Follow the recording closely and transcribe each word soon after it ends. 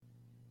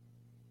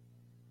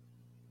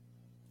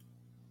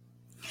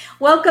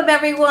Welcome,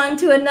 everyone,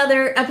 to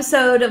another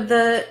episode of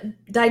the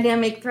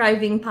Dynamic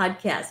Thriving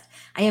Podcast.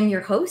 I am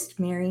your host,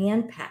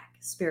 Marianne Pack,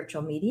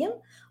 spiritual medium,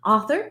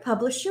 author,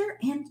 publisher,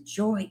 and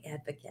joy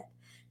advocate,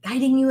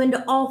 guiding you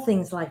into all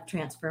things life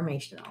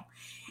transformational.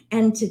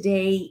 And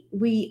today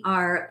we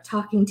are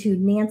talking to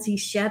Nancy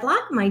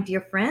Shadlock, my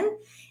dear friend.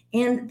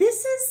 And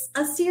this is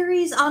a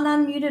series on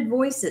unmuted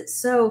voices.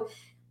 So,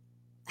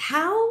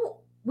 how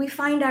we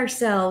find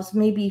ourselves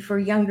maybe for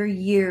younger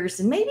years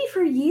and maybe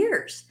for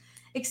years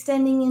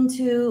extending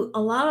into a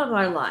lot of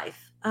our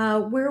life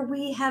where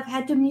we have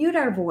had to mute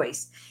our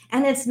voice.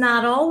 And it's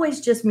not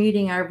always just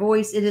muting our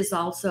voice, it is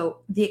also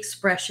the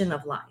expression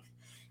of life.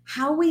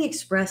 How we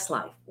express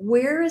life.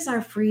 Where is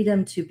our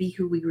freedom to be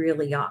who we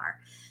really are?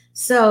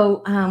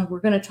 So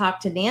we're going to talk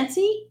to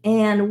Nancy,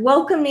 and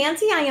welcome,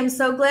 Nancy. I am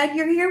so glad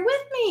you're here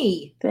with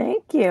me.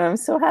 Thank you. I'm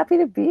so happy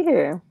to be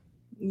here.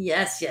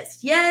 Yes, yes,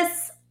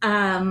 yes.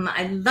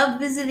 I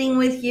love visiting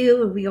with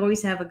you. We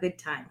always have a good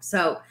time.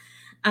 So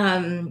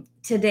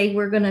today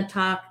we're going to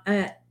talk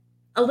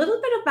a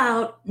little bit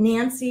about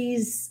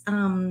Nancy's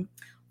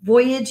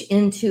voyage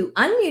into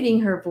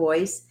unmuting her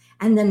voice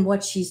and then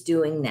what she's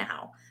doing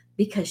now,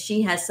 because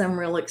she has some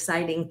real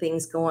exciting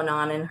things going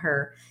on in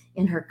her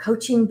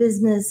coaching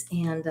business,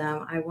 and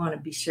I want to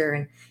be sure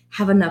and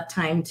have enough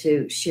time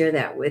to share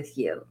that with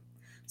you.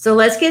 So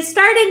let's get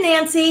started,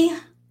 Nancy.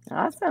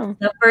 Awesome.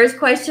 The first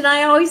question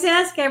I always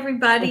ask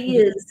everybody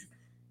is,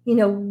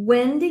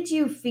 when did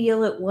you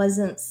feel it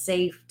wasn't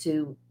safe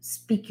to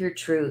speak your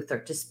truth or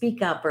to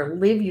speak up or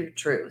live your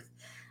truth?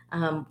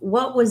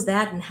 What was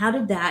that, and how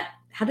did that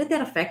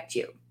affect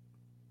you?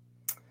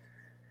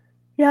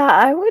 Yeah,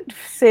 I would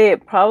say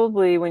it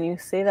probably, when you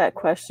say that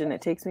question,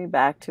 it takes me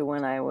back to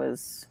when I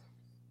was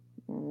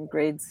in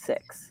grade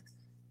 6.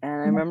 And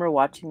I remember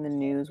watching the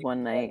news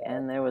one night,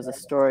 and there was a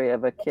story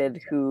of a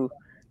kid who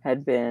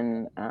had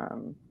been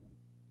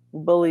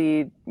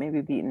bullied,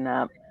 maybe beaten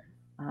up,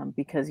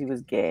 because he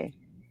was gay.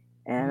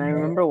 And I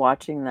remember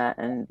watching that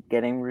and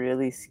getting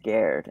really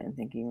scared and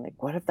thinking, like,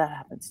 what if that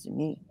happens to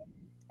me?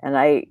 And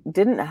I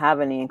didn't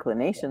have any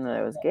inclination that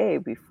I was gay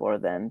before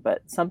then,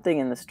 but something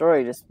in the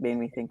story just made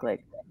me think,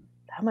 like,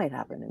 that might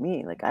happen to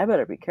me. Like, I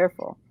better be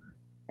careful.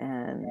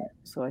 And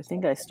so I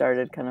think I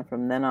started kind of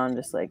from then on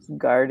just like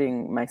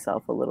guarding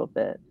myself a little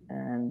bit.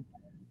 And,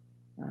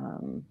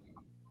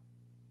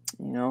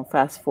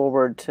 fast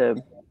forward to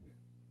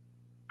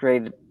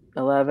grade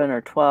 11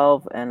 or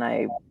 12, and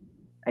I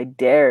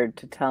dared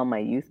to tell my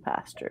youth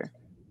pastor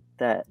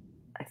that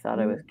I thought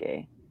I was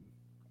gay.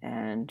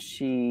 And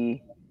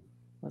she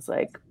was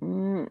like,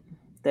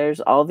 there's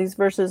all these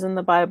verses in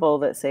the Bible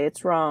that say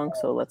it's wrong,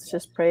 so let's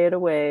just pray it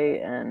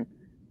away. And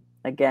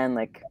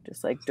again,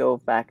 just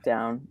dove back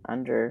down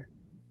under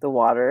the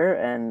water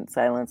and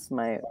silenced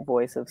my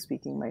voice of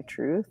speaking my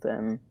truth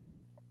and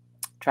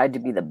tried to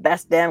be the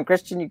best damn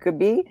Christian you could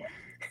be.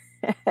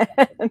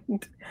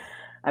 And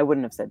I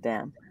wouldn't have said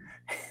damn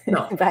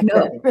back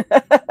then.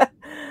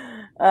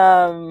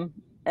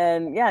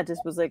 And yeah,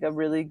 just was like a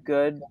really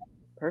good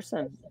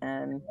person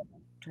and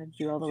tried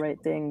to do all the right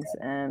things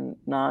and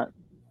not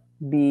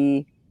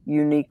be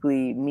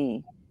uniquely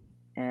me.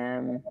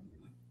 And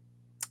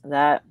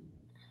that,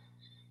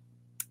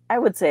 I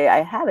would say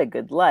I had a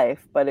good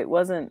life, but it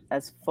wasn't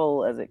as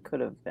full as it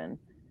could have been.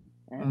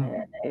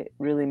 And it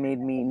really made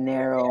me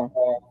narrow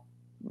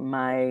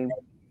my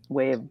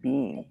way of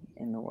being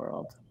in the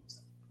world.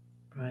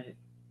 Right.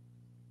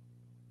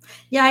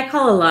 Yeah, I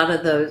call a lot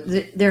of those,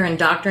 they're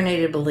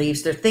indoctrinated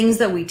beliefs. They're things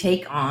that we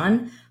take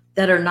on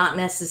that are not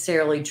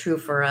necessarily true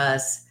for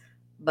us,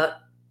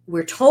 but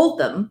we're told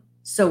them,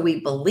 so we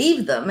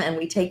believe them and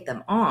we take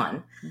them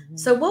on. Mm-hmm.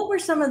 So what were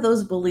some of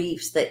those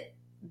beliefs that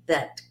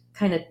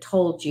kind of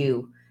told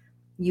you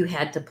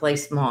had to play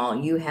small,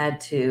 you had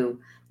to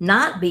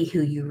not be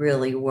who you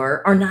really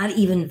were, or not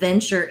even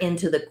venture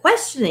into the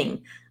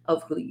questioning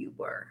of who you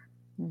were?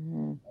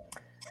 Mm-hmm.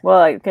 Well,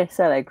 like I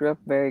said, I grew up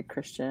very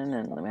Christian,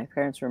 and my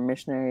parents were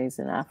missionaries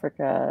in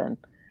Africa,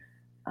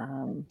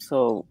 and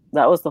so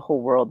that was the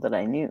whole world that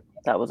I knew.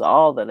 That was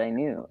all that I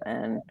knew.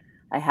 And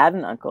I had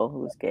an uncle who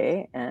was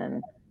gay,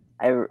 and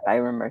I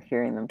remember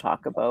hearing them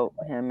talk about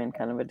him in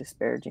kind of a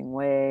disparaging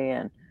way,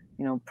 and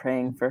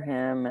praying for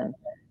him, and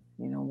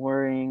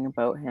worrying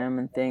about him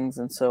and things.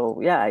 And so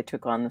yeah, I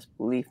took on this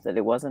belief that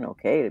it wasn't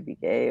okay to be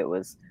gay. It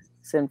was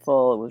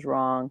sinful. It was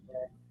wrong.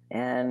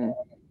 And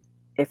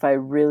if I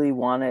really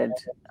wanted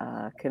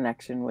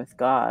connection with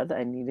God,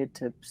 I needed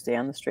to stay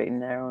on the straight and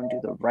narrow and do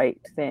the right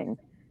thing.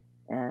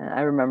 And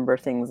I remember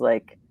things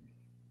like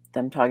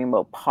them talking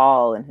about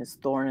Paul and his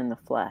thorn in the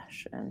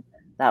flesh, and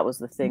that was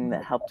the thing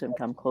that helped him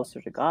come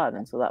closer to God.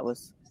 And so that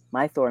was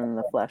my thorn in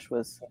the flesh,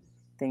 was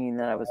thinking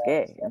that I was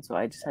gay. And so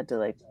I just had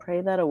to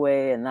pray that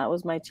away, and that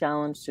was my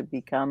challenge to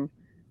become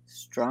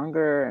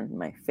stronger and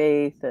my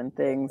faith and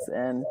things.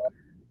 And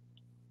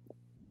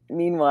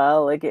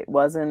meanwhile, it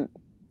wasn't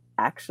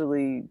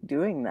actually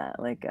doing that.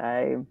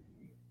 I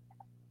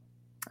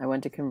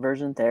went to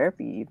conversion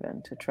therapy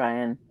even to try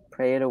and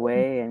pray it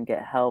away and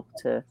get help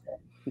to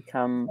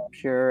become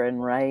pure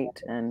and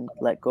right and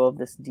let go of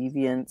this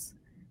deviance.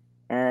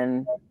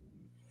 And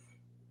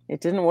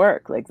it didn't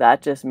work. Like,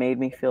 that just made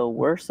me feel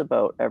worse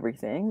about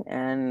everything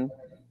and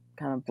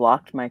kind of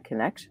blocked my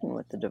connection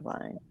with the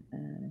divine.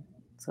 And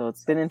so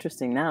it's been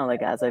interesting now,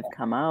 like, as I've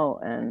come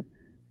out and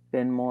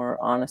been more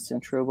honest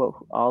and true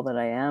about all that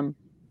I am,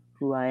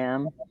 who I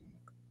am.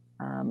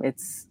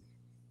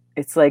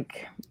 It's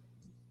like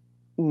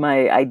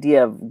my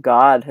idea of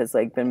God has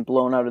like been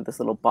blown out of this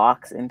little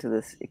box into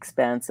this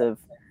expansive,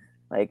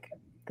 like,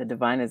 the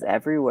divine is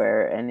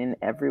everywhere and in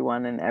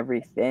everyone and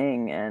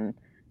everything, and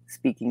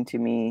speaking to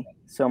me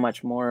so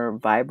much more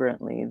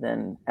vibrantly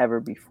than ever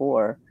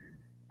before.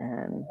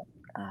 And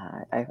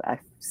I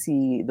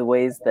see the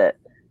ways that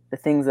the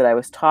things that I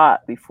was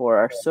taught before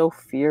are so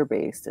fear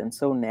based and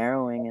so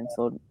narrowing and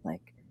so,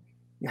 like,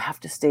 you have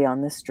to stay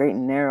on this straight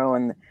and narrow,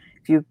 and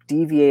if you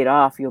deviate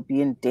off you'll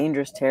be in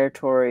dangerous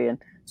territory, and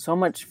so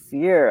much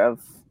fear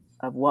of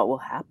what will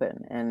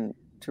happen. And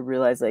to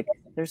realize, like,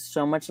 there's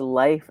so much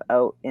life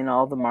out in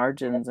all the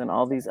margins and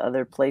all these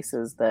other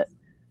places that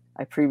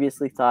I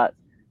previously thought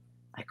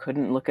I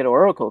couldn't look at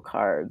oracle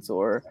cards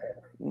or,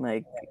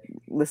 like,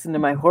 listen to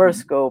my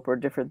horoscope or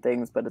different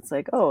things. But it's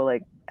like, oh,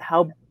 like,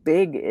 how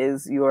big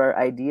is your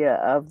idea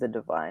of the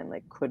divine?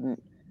 Like,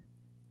 couldn't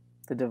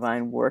the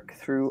divine work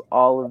through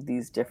all of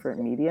these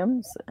different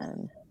mediums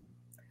and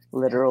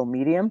literal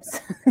mediums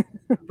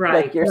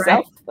Right. like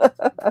yourself? Right.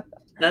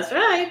 That's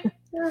right.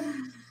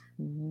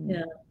 Mhm.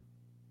 Yeah.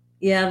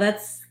 Yeah,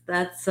 that's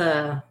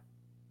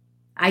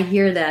I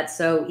hear that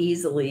so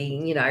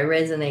easily. I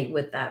resonate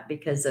with that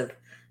because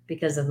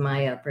of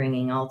my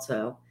upbringing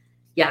also.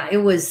 Yeah, it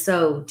was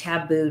so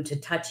taboo to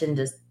touch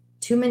into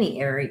too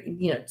many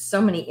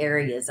so many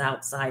areas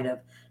outside of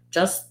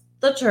just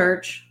the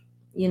church.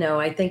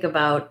 I think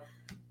about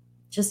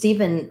just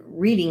even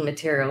reading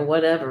material,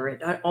 whatever.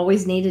 It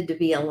always needed to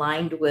be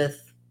aligned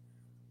with,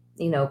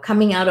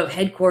 coming out of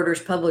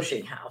headquarters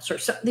publishing house or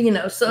something,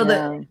 so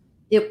that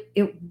Yeah.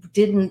 it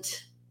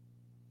didn't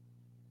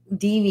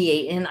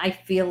deviate. And I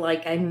feel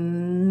like I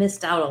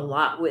missed out a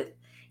lot with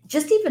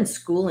just even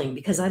schooling,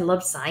 because I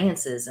love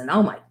sciences, and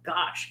oh my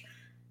gosh,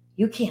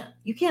 you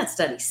can't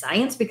study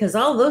science because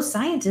all those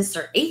scientists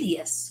are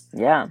atheists.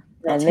 Yeah.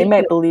 They'll And they take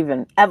might you. believe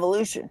in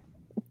evolution.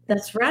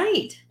 That's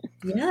right.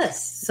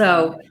 Yes.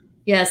 So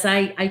yes,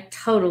 I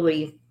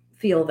totally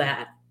feel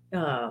that.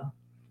 Uh,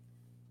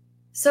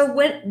 so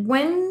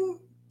when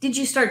did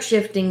you start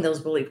shifting those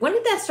beliefs? When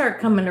did that start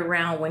coming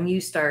around? When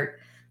you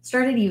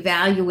started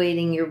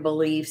evaluating your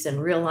beliefs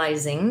and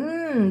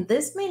realizing,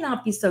 this may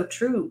not be so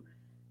true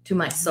to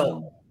my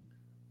soul.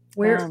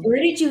 Where Um, where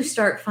did you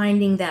start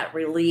finding that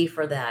relief,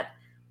 or that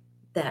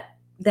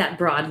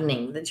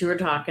broadening that you were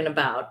talking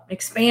about,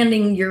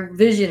 expanding your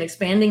vision,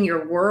 expanding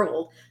your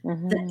world, that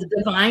mhm. the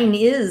divine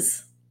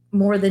is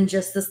more than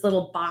just this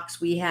little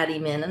box we had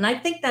him in? And I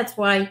think that's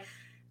why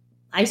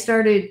I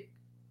started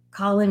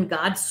calling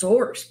God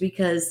source,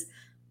 because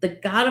the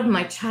God of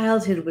my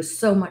childhood was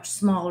so much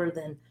smaller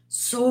than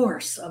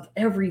source of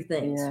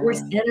everything,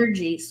 source Yeah.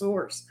 energy,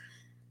 source,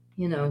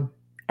 you know.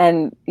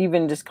 And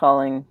even just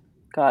calling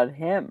God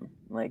him,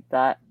 like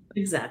that.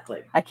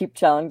 Exactly. I keep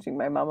challenging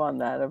my mom on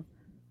that of,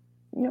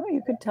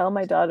 you could tell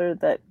my daughter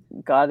that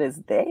God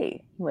is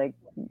they, like,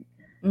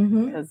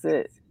 Mm-hmm. because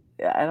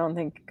I don't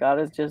think God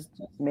is just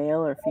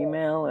male or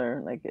female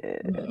or, like,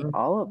 Mm-mm.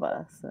 all of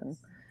us. And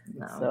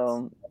No, it's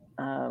so,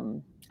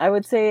 I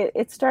would say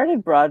it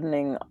started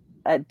broadening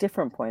at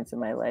different points in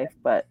my life,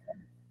 but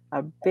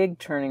a big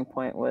turning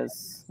point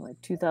was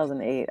like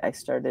 2008. I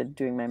started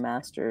doing my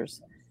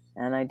master's,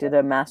 and I did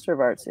a Master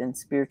of Arts in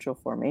Spiritual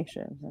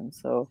Formation. And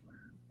so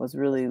was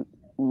really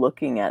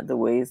looking at the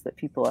ways that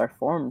people are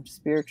formed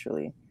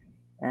spiritually.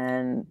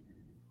 And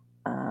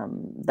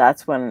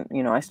that's when,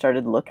 I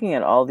started looking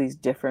at all these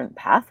different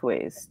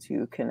pathways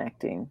to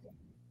connecting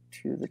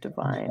to the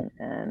divine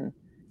and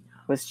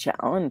was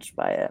challenged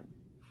by it.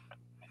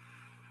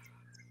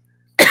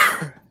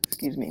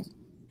 Excuse me.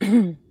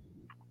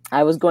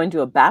 I was going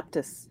to a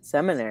Baptist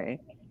seminary,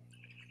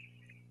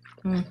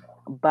 mm,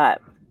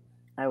 but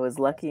I was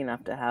lucky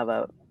enough to have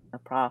a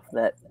prof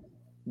that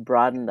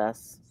broadened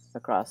us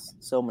across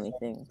so many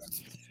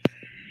things.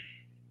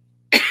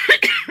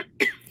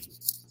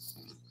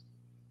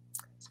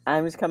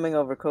 I'm just coming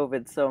over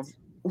COVID, so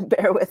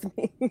bear with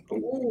me.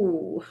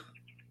 ooh,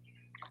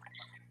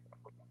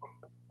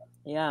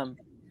 Yeah.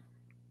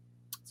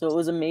 So it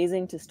was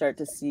amazing to start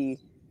to see,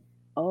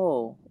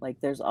 oh, like,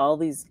 there's all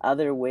these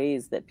other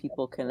ways that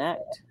people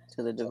connect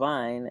to the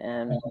divine.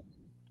 And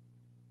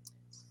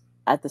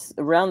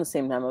around the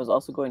same time, I was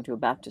also going to a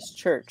Baptist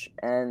church,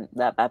 and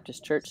that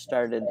Baptist church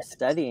started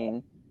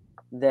studying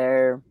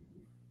their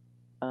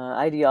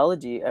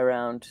ideology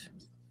around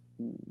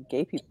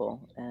gay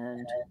people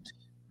and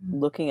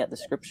looking at the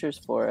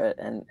scriptures for it.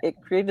 And it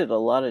created a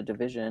lot of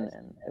division,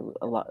 and it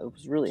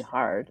was really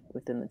hard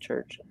within the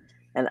church.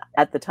 And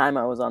at the time,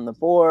 I was on the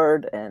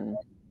board and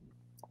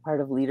part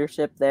of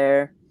leadership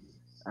there.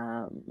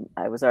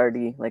 I was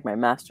already, like, my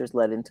master's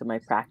led into my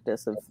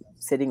practice of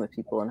sitting with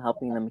people and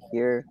helping them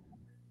hear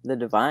the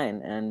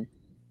divine. And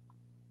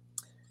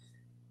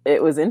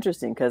it was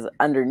interesting because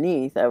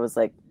underneath I was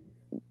like,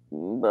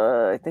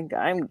 I think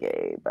I'm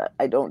gay, but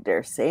I don't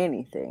dare say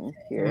anything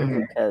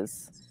here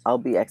because I'll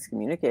be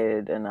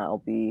excommunicated and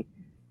I'll be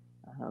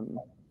um,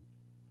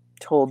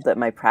 told that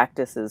my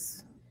practice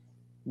is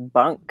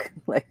bunk.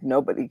 Like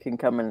nobody can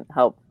come and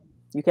help.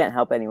 You can't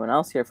help anyone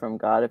else hear from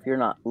God if you're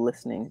not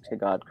listening to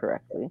God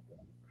correctly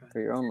for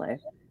your own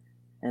life.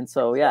 And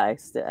so, yeah, I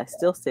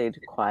still stayed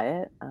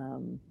quiet.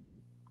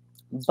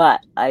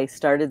 But I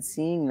started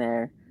seeing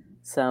there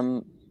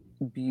some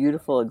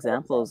beautiful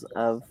examples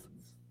of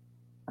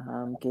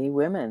gay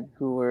women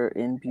who were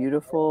in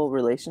beautiful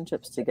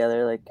relationships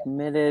together, like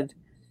committed,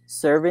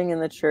 serving in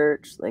the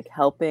church, like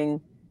helping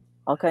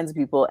all kinds of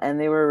people, and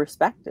they were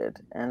respected.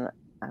 And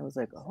I was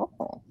like,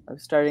 oh, I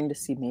was starting to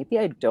see maybe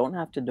I don't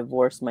have to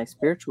divorce my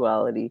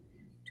spirituality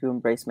to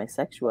embrace my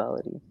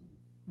sexuality.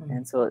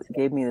 And so it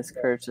gave me this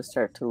courage to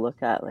start to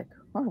look at like,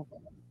 oh,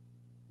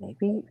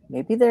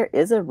 maybe there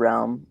is a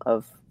realm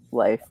of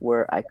life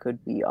where I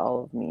could be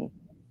all of me.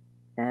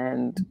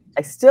 And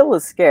I still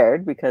was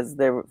scared because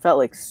there felt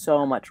like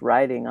so much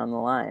riding on the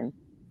line.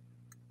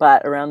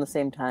 But around the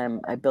same time,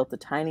 I built a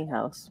tiny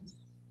house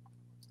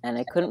and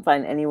I couldn't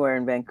find anywhere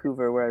in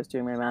Vancouver where I was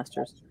doing my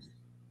master's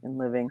and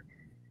living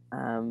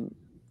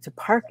to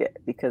park it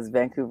because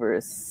Vancouver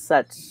is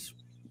such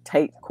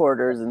tight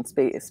quarters and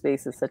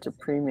space is such a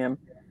premium.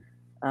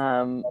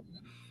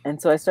 And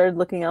so I started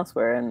looking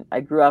elsewhere, and I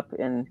grew up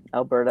in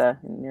Alberta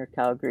near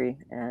Calgary.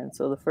 And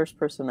so the first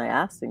person I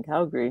asked in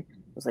Calgary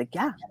was like,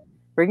 yeah,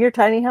 bring your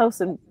tiny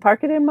house and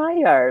park it in my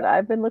yard.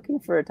 I've been looking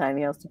for a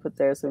tiny house to put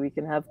there so we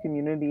can have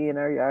community in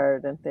our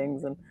yard and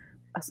things. And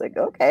I was like,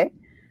 okay.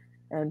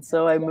 And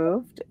so I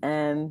moved,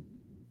 and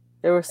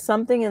there was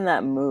something in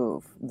that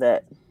move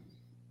that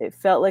it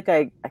felt like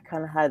I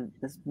kind of had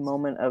this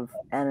moment of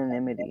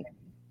anonymity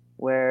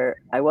where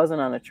I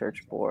wasn't on a church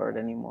board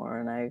anymore,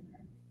 and I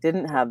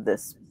didn't have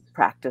this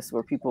practice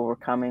where people were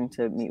coming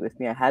to meet with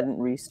me. I hadn't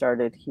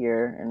restarted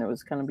here, and it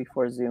was kind of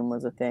before Zoom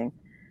was a thing.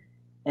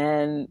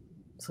 And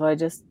so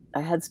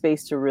I had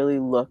space to really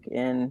look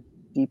in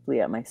deeply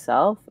at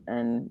myself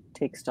and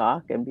take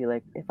stock and be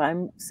like, if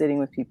I'm sitting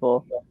with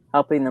people,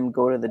 helping them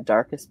go to the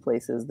darkest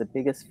places, the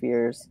biggest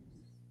fears,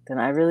 then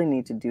I really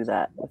need to do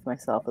that with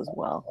myself as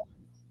well.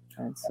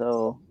 And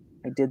so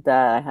I did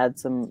that. I had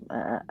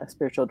a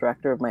spiritual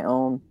director of my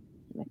own,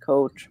 my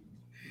coach,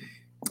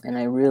 and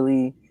I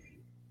really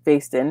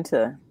faced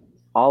into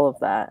all of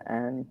that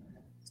and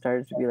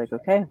started to be like,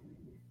 okay,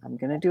 I'm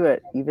going to do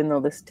it, even though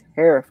this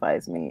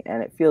terrifies me.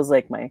 And it feels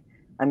like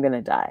I'm going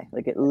to die.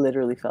 Like it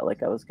literally felt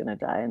like I was going to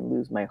die and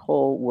lose my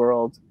whole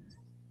world,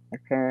 my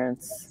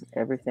parents,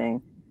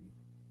 everything.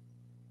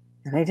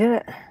 And I did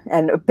it.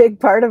 And a big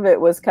part of it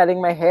was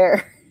cutting my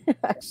hair.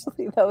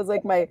 Actually, that was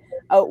like my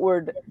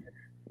outward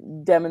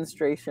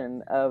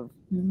demonstration of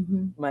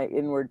my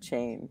inward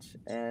change.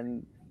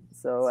 And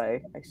so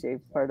I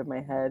shaved part of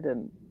my head,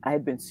 and I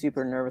had been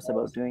super nervous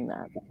about doing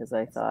that because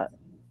I thought,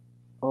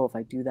 oh, if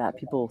I do that,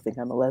 people will think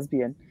I'm a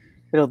lesbian.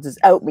 It'll just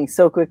out me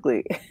so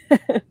quickly.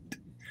 And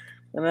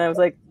then I was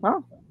like,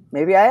 well,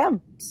 maybe I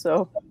am.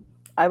 So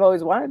I've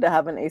always wanted to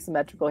have an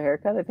asymmetrical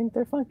haircut. I think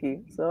they're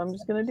funky. So I'm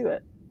just going to do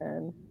it.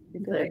 And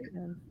we did it.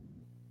 And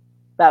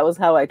that was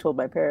how I told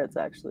my parents,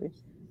 actually.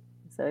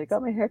 I said, I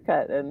got my hair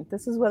cut, and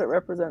this is what it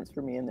represents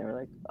for me. And they were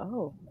like,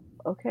 oh,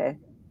 okay.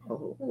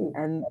 Oh.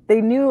 And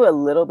they knew a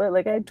little bit.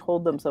 Like I had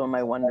told them some of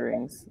my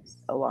wonderings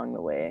along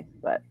the way,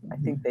 but I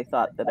think they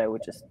thought that I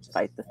would just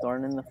fight the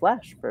thorn in the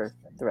flesh for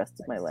the rest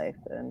of my life.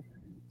 And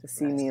to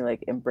see me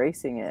like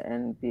embracing it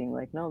and being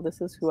like, no,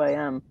 this is who I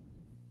am.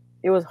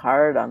 It was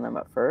hard on them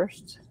at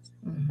first.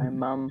 My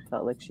mom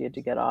felt like she had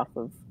to get off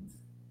of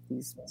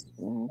these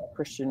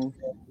Christian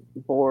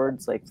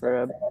boards, like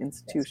for an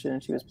institution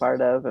she was part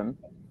of. And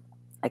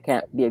I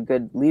can't be a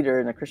good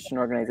leader in a Christian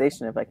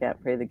organization if I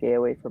can't pray the gay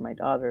away for my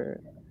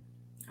daughter.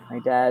 My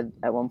dad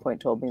at one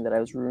point told me that I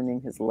was ruining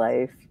his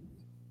life,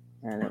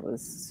 and it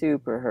was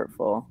super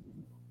hurtful.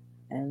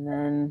 And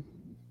then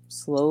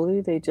slowly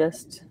they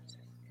just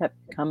kept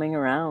coming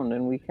around,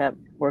 and we kept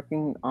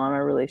working on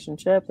our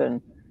relationship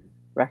and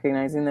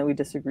recognizing that we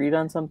disagreed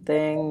on some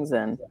things.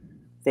 And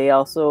they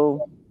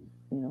also,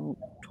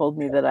 told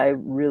me that I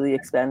really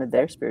expanded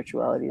their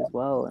spirituality as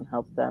well and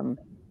helped them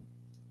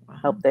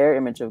help their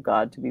image of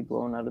God to be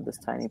blown out of this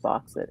tiny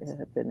box that it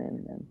had been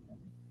in. And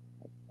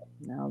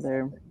now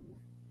they're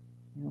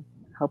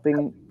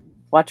helping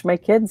watch my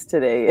kids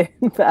today,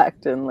 in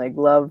fact, and like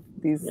love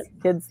these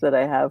kids that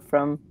I have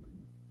from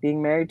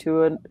being married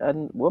to a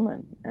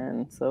woman.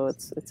 And so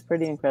it's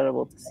pretty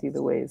incredible to see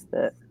the ways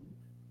that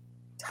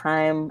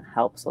time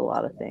helps a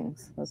lot of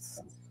things. That's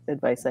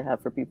advice I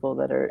have for people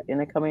that are in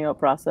a coming out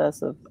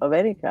process of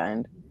any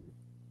kind.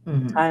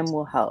 Time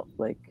will help.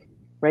 Like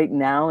right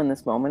now in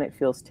this moment, it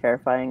feels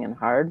terrifying and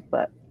hard,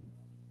 but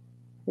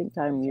I think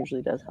time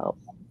usually does help.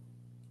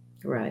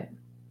 Right.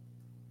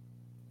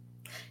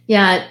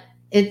 Yeah,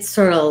 it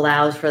sort of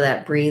allows for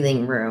that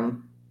breathing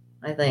room,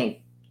 I think,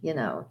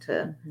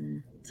 to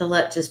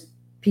let just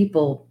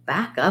people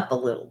back up a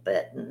little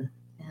bit and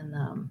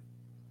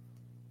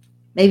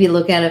maybe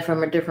look at it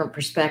from a different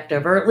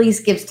perspective, or at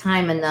least gives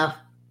time enough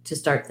to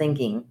start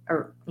thinking,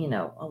 or,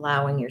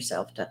 allowing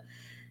yourself to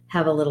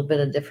have a little bit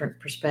of different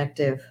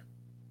perspective.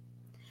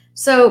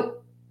 So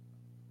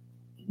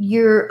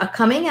you're a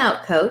coming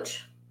out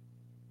coach.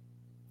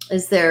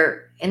 Is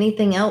there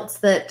anything else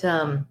that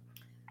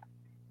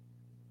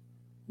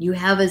you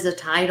have as a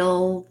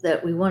title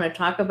that we want to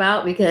talk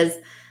about? Because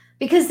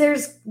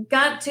there's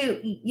got to,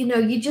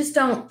 you just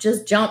don't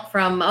just jump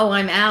from, oh,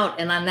 I'm out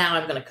and I'm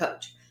going to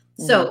coach.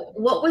 So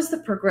what was the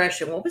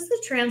progression? What was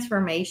the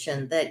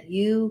transformation that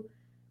you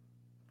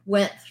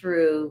went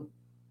through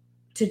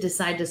to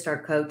decide to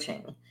start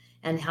coaching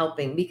and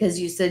helping? Because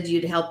you said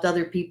you'd helped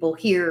other people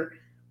hear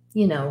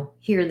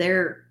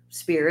their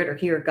spirit, or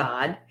hear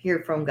God,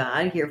 hear from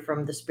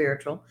the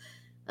spiritual.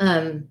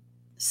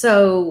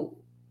 So,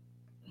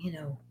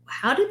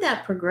 how did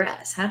that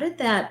progress? How did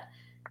that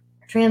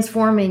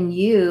transform in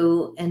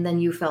you? And then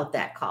you felt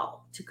that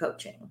call to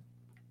coaching.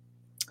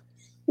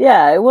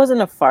 Yeah, it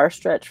wasn't a far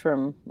stretch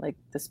from like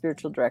the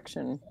spiritual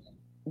direction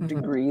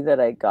degree that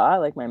I got.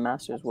 Like my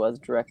master's was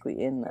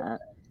directly in that.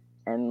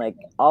 And like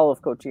all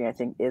of coaching, I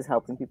think, is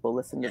helping people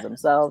listen to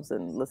themselves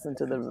and listen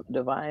to the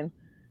divine.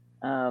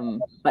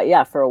 But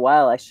yeah, for a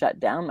while I shut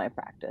down my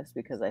practice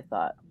because I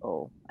thought,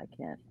 oh, I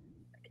can't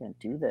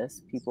do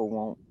this. People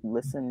won't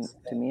listen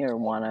to me or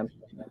want to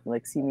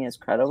like see me as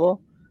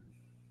credible.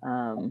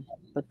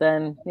 But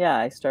then, yeah,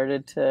 I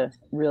started to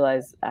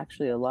realize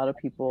actually a lot of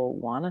people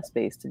want a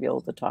space to be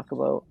able to talk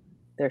about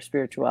their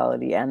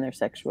spirituality and their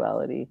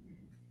sexuality.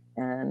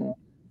 And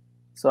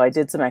so I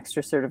did some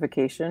extra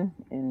certification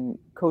in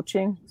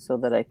coaching so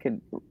that I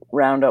could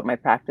round out my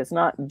practice,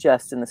 not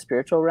just in the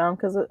spiritual realm,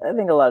 because I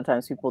think a lot of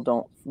times people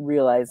don't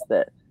realize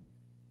that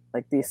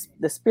like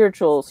the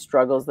spiritual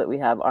struggles that we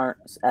have aren't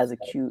as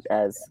acute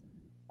as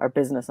our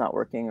business not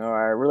working or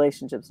our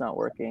relationships not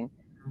working.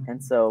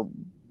 And so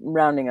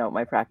rounding out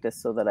my practice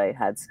so that I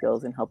had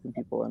skills in helping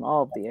people in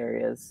all of the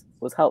areas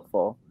was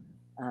helpful.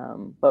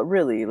 But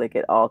really, like,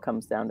 it all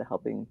comes down to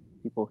helping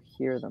people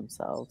hear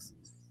themselves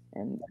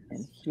and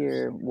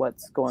hear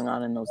what's going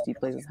on in those deep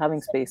places,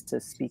 having space to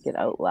speak it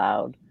out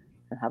loud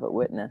and have it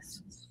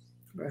witnessed.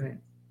 Right.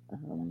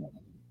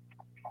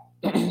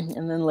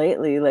 And then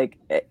lately, like,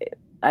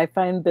 I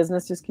find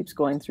business just keeps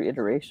going through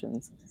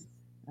iterations.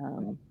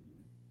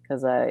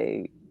 Because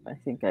I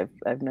think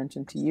I've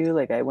mentioned to you,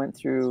 like, I went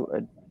through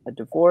a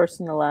divorce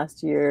in the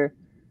last year.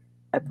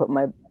 I put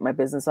my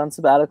business on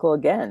sabbatical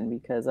again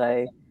because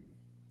I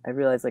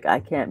realized, like, I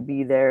can't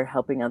be there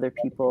helping other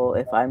people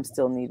if I'm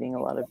still needing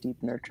a lot of deep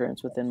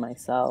nurturance within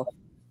myself.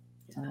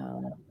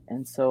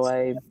 And so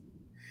I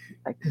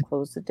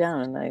closed it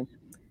down and I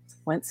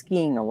went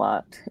skiing a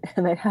lot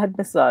and I had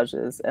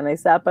massages and I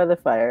sat by the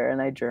fire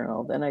and I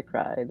journaled and I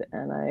cried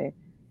and I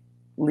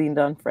leaned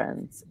on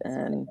friends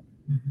and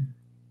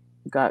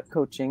got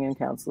coaching and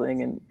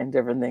counseling and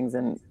different things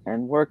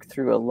and worked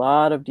through a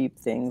lot of deep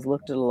things,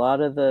 looked at a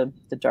lot of the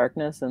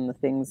darkness and the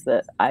things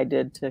that I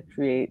did to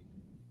create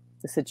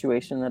the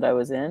situation that I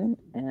was in.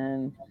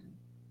 And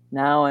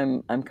now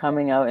I'm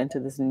coming out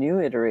into this new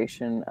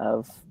iteration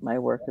of my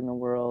work in the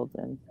world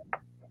and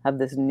have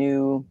this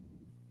new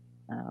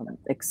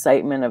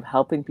excitement of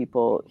helping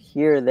people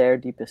hear their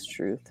deepest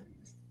truth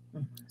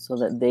so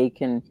that they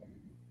can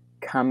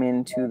come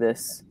into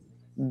this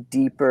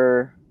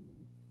deeper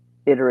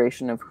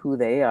iteration of who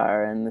they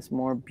are and this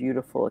more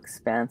beautiful,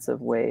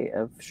 expansive way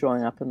of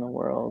showing up in the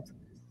world.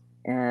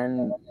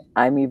 And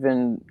I'm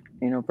even,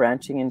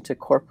 branching into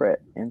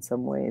corporate in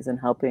some ways and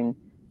helping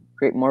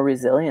create more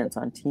resilience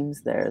on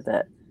teams there,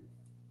 that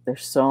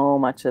there's so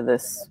much of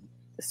this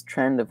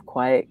trend of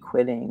quiet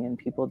quitting and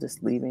people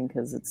just leaving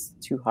because it's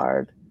too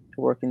hard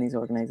to work in these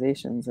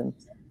organizations, and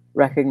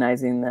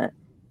recognizing that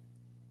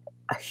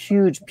a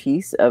huge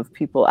piece of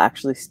people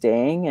actually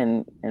staying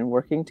and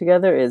working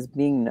together is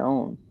being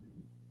known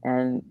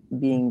and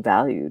being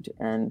valued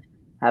and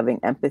having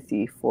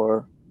empathy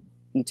for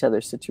each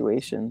other's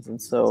situations.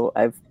 And so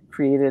I've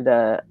created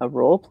a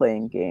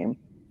role-playing game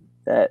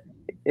that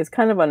is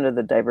kind of under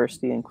the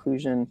diversity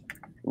inclusion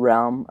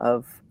realm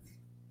of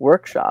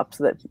workshops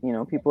that,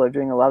 people are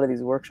doing a lot of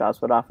these workshops,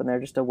 but often they're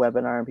just a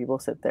webinar and people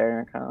sit there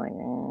and are kind of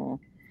like,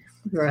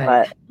 Right.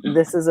 But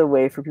this is a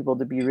way for people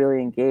to be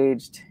really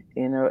engaged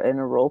in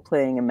a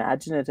role-playing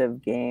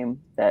imaginative game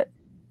that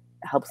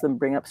helps them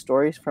bring up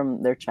stories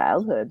from their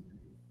childhood.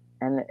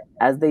 And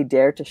as they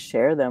dare to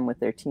share them with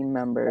their team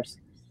members,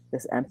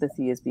 this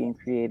empathy is being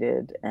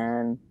created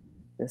and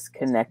this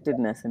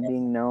connectedness and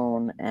being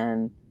known.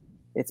 And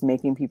it's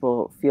making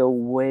people feel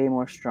way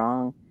more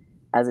strong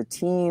as a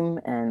team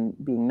and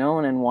being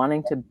known and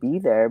wanting to be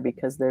there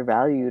because they're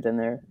valued and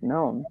they're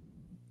known.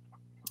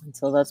 And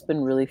so that's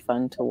been really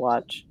fun to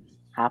watch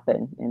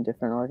happen in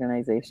different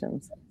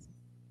organizations.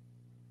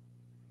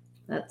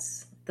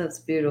 That's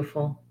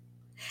beautiful.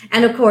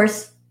 And of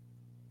course,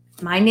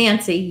 my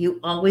Nancy, you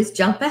always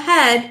jump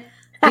ahead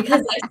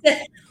because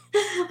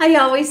I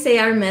always say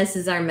our mess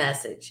is our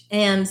message.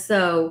 And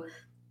so,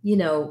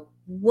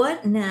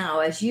 what now,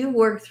 as you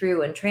work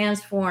through and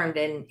transformed,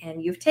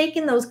 and you've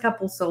taken those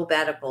couple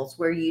sabbaticals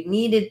where you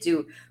needed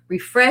to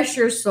refresh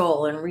your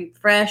soul and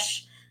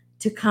refresh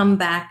to come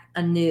back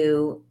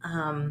anew,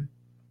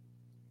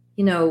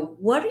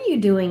 what are you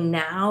doing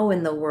now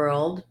in the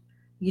world?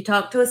 You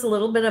talked to us a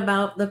little bit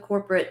about the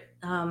corporate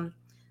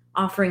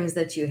offerings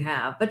that you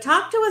have, but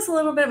talk to us a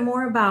little bit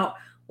more about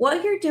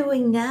what you're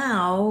doing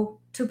now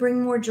to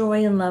bring more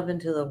joy and love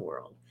into the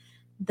world.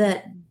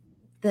 That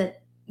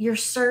your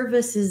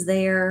service is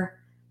there,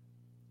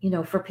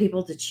 for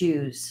people to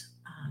choose.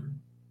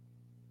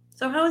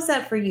 So how is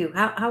that for you?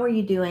 How are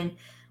you doing?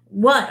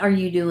 What are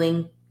you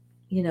doing,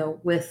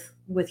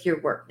 with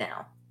your work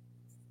now?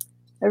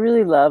 I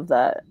really love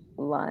that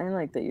line,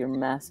 like that your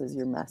mess is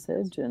your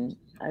message, and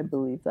I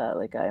believe that.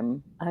 Like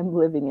I'm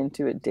living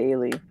into it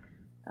daily.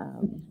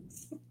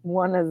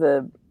 One of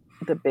the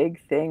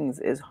big things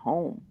is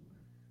home.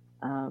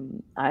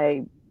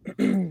 I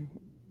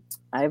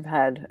I've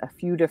had a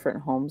few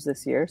different homes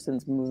this year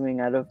since moving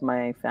out of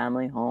my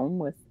family home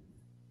with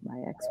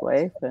my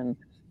ex-wife and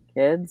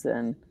kids,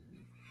 and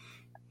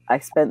I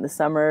spent the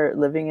summer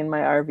living in my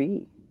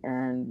RV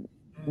and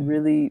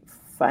really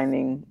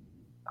finding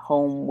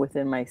home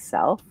within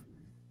myself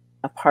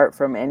apart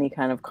from any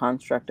kind of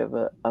construct of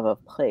a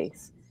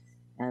place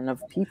and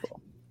of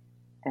people.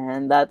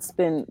 And that's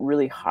been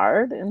really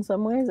hard in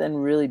some ways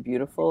and really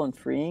beautiful and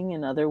freeing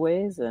in other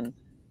ways. And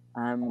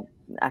I'm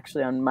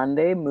actually on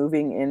Monday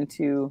moving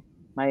into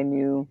my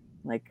new,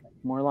 like,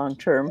 more long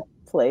term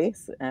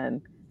place.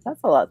 And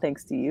that's a lot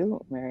thanks to you,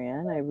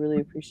 Marianne. I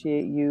really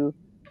appreciate you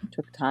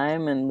took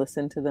time and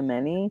listened to the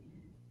many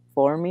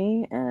for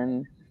me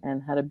and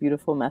had a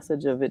beautiful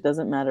message of it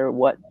doesn't matter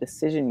what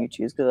decision you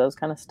choose, because I was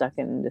kind of stuck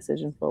in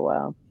indecision for a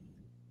while.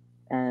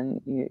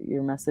 And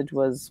your message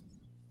was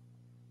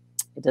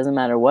it doesn't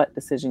matter what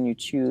decision you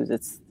choose,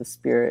 it's the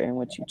spirit in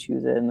which you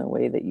choose it and the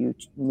way that you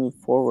move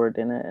forward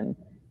in it. And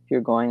if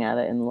you're going at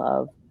it in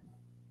love,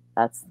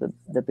 that's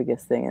the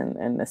biggest thing.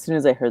 And as soon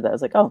as I heard that, I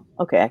was like, oh,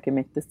 okay, I can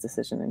make this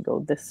decision and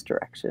go this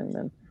direction.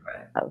 And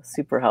Right. that was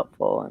super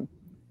helpful. And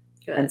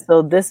Good.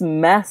 so this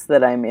mess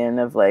that I'm in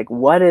of like,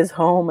 what is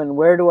home and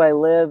where do I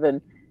live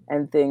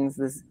and things,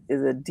 this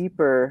is a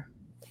deeper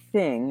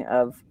thing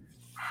of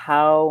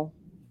how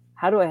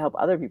do I help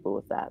other people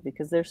with that?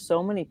 Because there's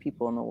so many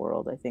people in the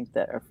world, I think,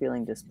 that are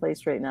feeling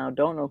displaced right now,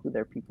 don't know who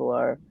their people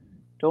are,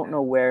 don't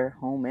know where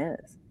home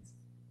is.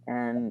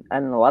 And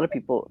a lot of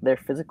people, their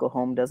physical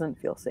home doesn't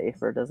feel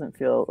safe or doesn't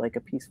feel like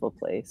a peaceful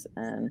place.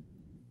 And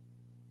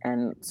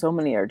so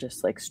many are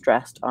just like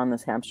stressed on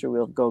this hamster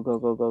wheel of go, go,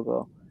 go, go,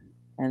 go.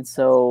 And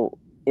so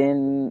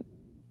in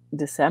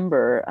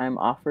December, I'm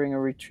offering a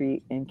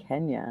retreat in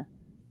Kenya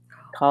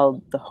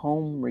called the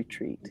Home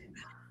Retreat.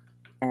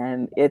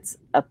 And it's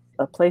a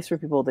place for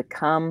people to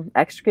come,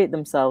 extricate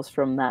themselves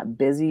from that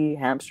busy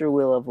hamster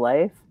wheel of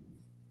life,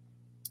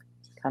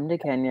 come to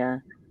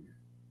Kenya,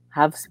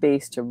 have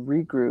space to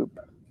regroup,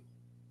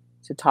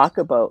 to talk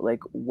about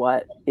like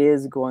what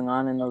is going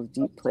on in those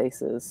deep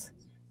places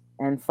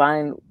and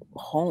find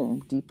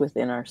home deep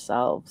within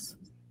ourselves.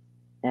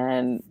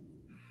 And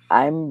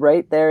I'm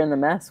right there in the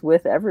mess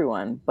with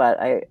everyone, but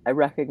I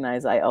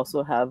recognize I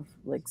also have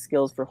like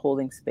skills for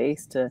holding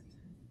space to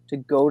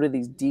go to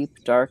these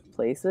deep, dark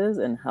places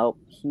and help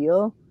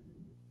heal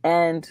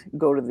and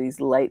go to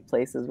these light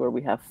places where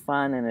we have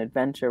fun and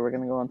adventure. We're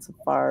going to go on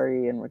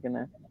safari and we're going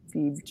to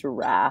feed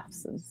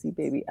giraffes and see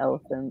baby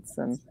elephants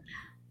and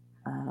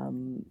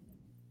um,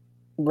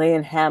 lay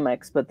in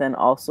hammocks, but then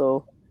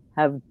also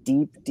have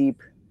deep,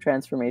 deep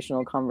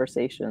transformational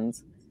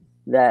conversations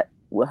that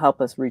will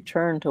help us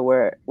return to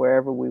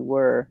wherever we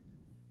were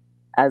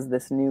as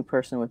this new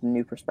person with a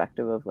new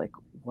perspective of like,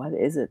 what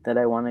is it that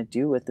I want to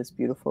do with this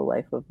beautiful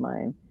life of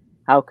mine?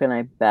 How can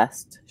I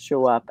best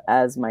show up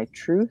as my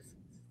truth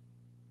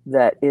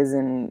that is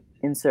in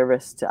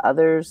service to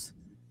others,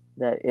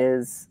 that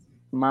is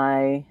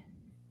my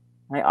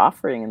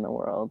offering in the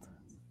world?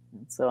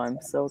 And so I'm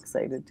so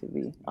excited to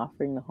be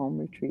offering the home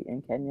retreat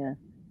in Kenya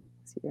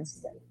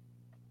this year.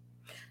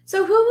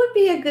 So who would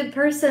be a good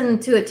person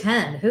to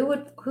attend? Who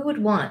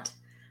would want?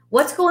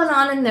 What's going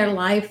on in their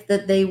life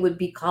that they would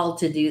be called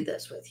to do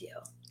this with you?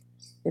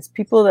 It's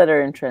people that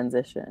are in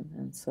transition.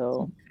 And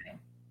so Okay.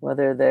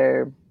 whether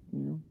they're, you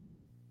know,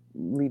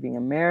 leaving a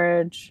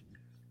marriage,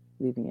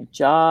 leaving a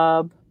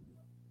job,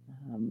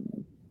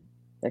 um,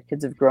 their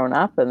kids have grown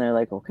up and they're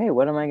like, okay,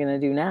 what am I going to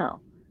do now?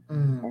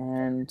 Mm.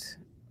 And,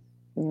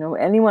 you know,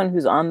 anyone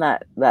who's on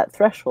that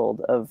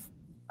threshold of,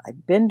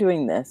 I've been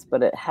doing this,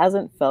 but it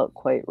hasn't felt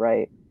quite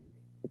right.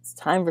 It's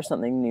time for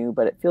something new,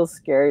 but it feels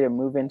scary to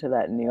move into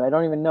that new. I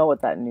don't even know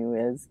what that new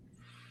is.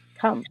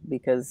 Come,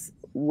 because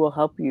we'll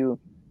help you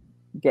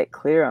get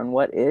clear on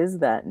what is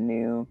that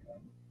new.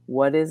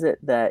 What is it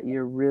that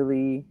you're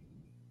really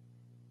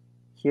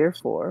here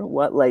for?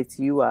 What lights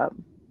you up?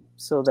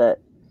 So that,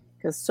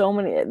 because so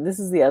many, this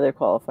is the other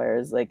qualifier,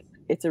 is like,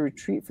 it's a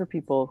retreat for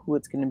people who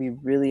it's going to be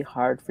really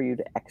hard for you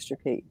to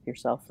extricate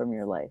yourself from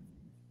your life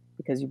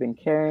because you've been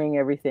carrying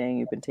everything,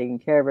 you've been taking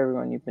care of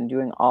everyone, you've been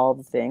doing all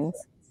the things.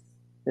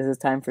 This is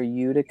time for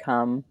you to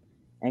come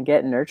and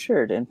get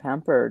nurtured and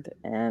pampered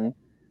and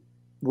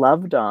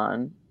loved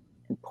on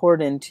and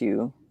poured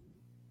into,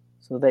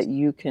 so that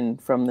you can,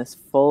 from this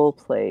full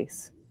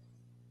place,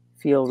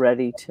 feel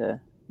ready to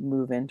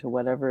move into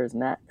whatever is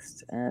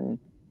next, and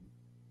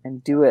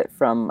do it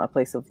from a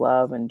place of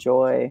love and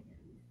joy,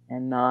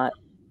 and not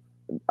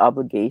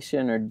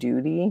obligation or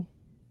duty,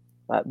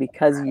 but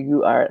because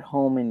you are at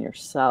home in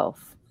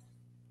yourself.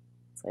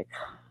 It's like,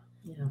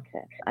 Yeah.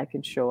 okay, I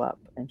can show up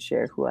and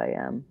share who I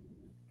am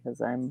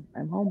because I'm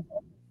home.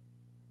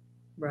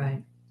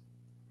 Right.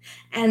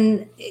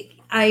 And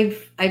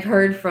I've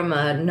heard from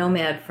a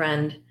nomad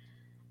friend,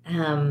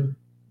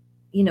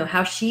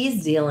 how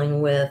she's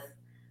dealing with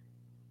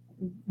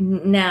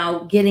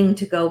now getting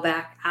to go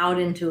back out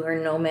into her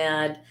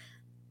nomad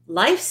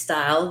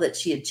lifestyle that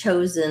she had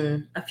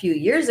chosen a few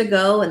years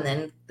ago, and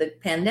then the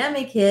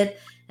pandemic hit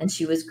and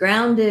she was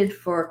grounded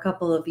for a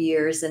couple of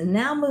years, and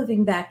now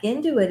moving back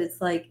into it,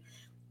 it's like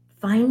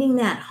finding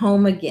that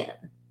home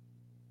again.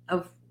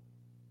 Of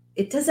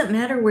it doesn't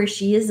matter where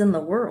she is in the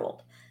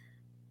world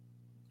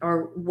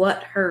or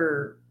what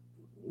her,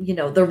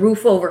 the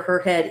roof over her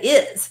head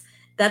is.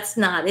 That's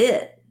not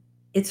it.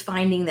 It's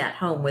finding that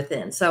home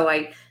within. So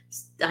I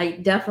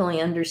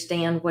definitely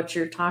understand what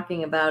you're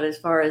talking about as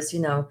far as,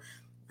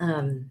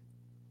 um,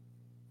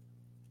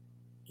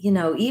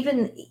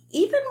 even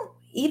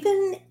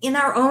even in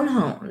our own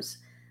homes,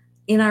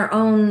 in our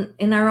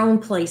own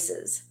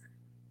places.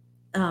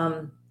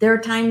 There are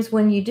times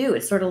when you do.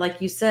 It's sort of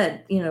like you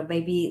said,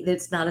 maybe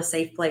it's not a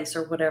safe place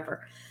or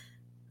whatever.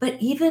 But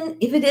even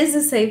if it is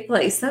a safe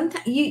place,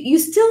 sometimes you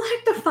still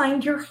have to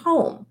find your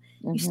home.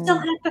 You still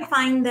Mm-hmm. have to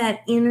find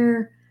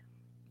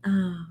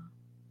uh,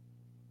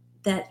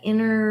 that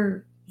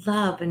inner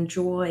love and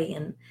joy,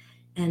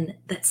 and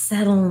that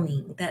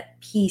settling, that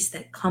peace,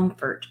 that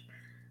comfort.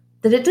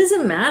 That it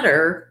doesn't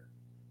matter,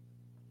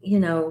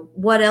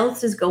 what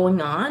else is going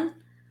on,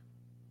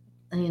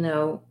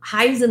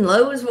 highs and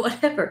lows,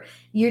 whatever.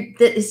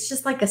 That it's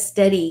just like a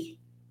steady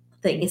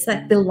thing. It's like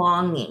Mm-hmm.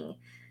 belonging,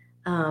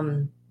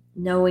 um,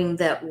 knowing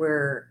that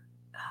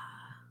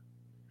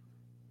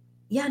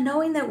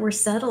knowing that we're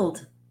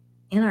settled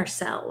in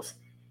ourselves,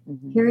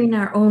 Mm-hmm. hearing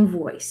our own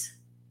voice,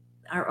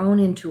 our own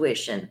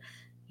intuition,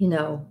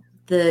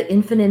 the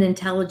infinite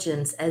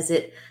intelligence as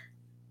it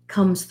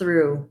comes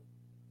through,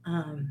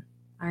 um,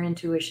 our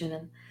intuition.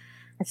 And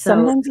so,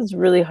 Sometimes it's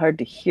really hard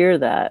to hear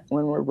that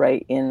when we're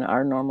right in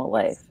our normal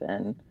life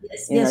and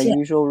yes, in our yes, yes,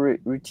 usual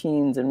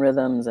routines and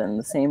rhythms and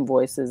the same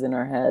voices in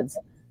our heads.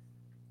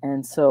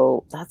 And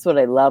so that's what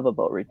I love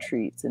about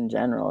retreats in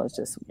general, is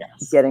just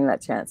yes. getting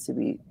that chance to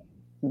be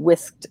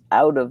whisked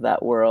out of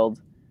that world,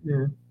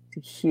 Mm, to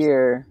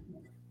hear,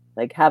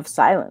 like have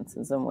silence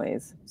in some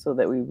ways, so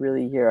that we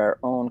really hear our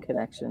own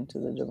connection to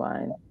the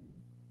divine.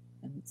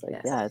 And it's like,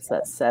 yes, yeah, it's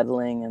that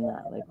settling and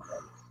that, like,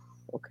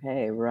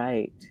 okay,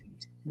 right.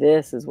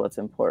 This is what's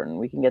important.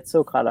 We can get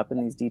so caught up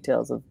in these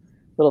details of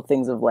little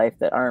things of life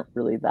that aren't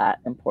really that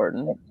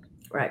important.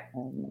 right.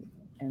 And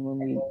when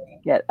we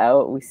get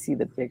out, we see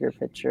the bigger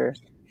picture,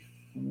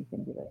 and we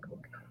can be like,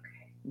 okay,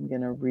 I'm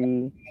going to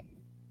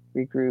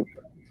regroup,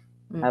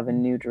 have a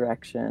Mhm. new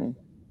direction,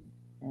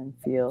 and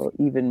feel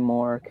even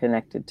more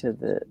connected to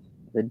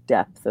the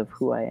depth of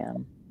who I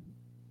am.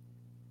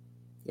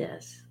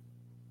 Yes.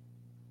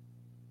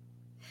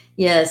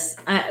 Yes.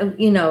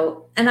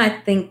 And I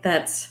think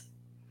that's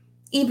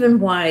even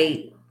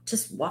why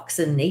just walks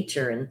in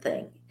nature and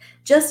thing,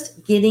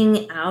 just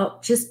getting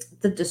out, just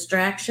the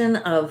distraction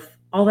of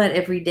all that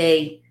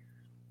everyday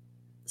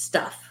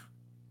stuff.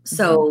 Mm-hmm.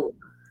 So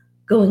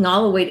going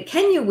all the way to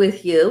Kenya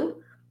with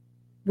you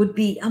would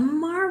be a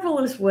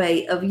marvelous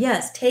way of,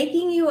 yes,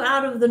 taking you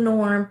out of the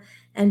norm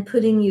and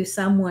putting you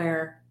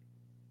somewhere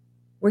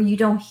where you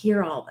don't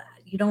hear all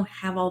that. You don't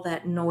have all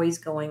that noise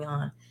going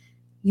on.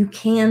 You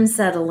can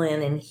settle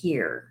in and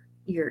hear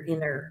your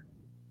inner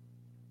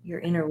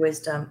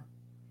wisdom.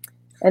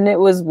 And it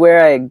was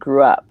where I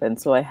grew up. And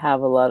so I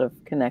have a lot of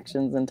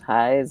connections and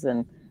ties,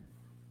 and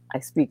I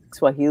speak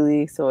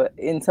Swahili. So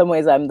in some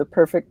ways, I'm the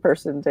perfect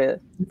person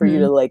for you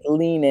to Mhm. like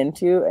lean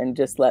into and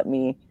just let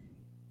me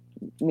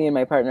and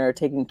my partner are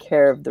taking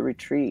care of the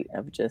retreat,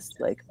 of just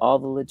like all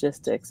the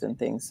logistics and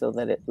things, so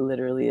that it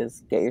literally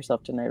is get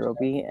yourself to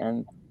Nairobi,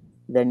 and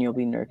then you'll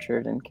be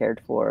nurtured and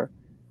cared for,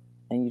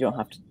 and you don't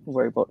have to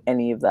worry about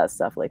any of that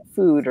stuff like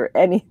food or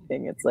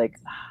anything. It's like,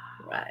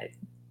 Right.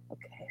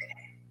 okay,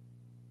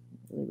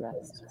 really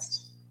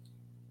rest.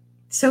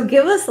 So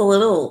give us a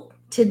little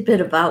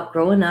tidbit about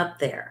growing up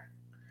there.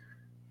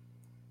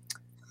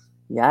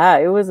 Yeah,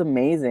 it was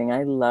amazing.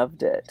 I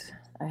loved it.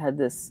 I had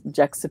this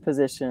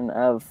juxtaposition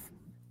of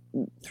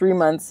 3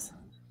 months.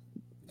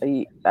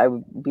 I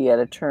would be at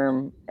a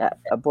term at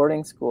a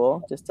boarding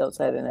school just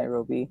outside of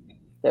Nairobi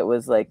that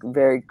was like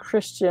very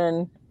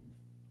Christian,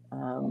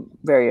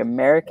 very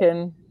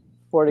American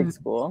boarding Mm.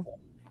 school,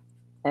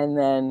 and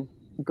then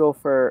go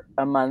for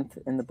a month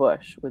in the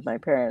bush with my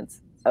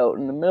parents out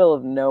in the middle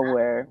of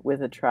nowhere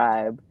with a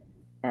tribe,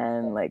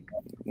 and like,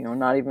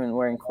 not even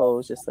wearing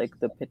clothes, just like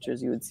the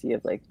pictures you would see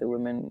of like the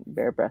women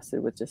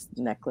bare-breasted with just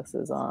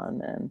necklaces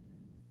on, and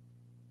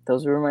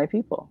those were my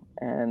people.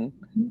 And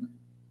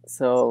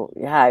so,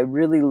 yeah, I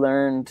really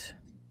learned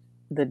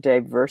the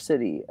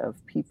diversity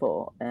of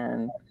people,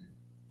 and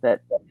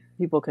that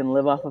people can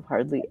live off of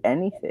hardly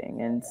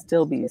anything and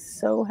still be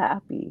so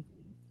happy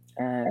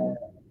and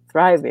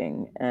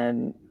thriving,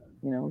 and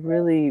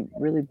really,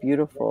 really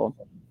beautiful.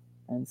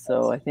 And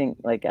so I think,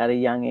 like, at a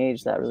young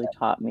age, that really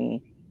taught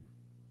me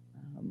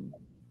um,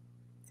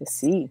 to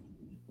see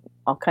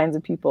all kinds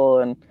of people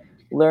and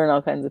learn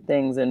all kinds of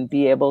things, and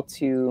be able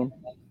to,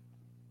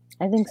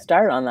 I think,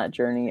 start on that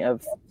journey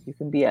of, you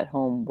can be at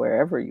home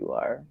wherever you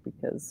are,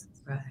 because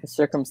Right. the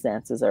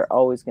circumstances are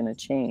always going to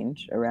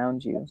change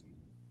around you.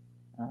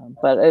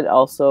 But it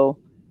also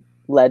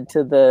led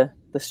to the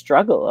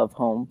struggle of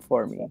home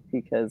for me,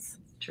 because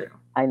True.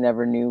 I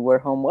never knew where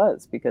home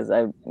was, because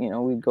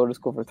we'd go to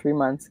school for 3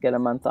 months, get a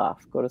month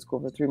off, go to school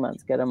for 3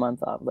 months, get a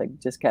month off, like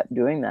just kept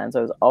doing that. And so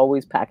I was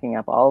always packing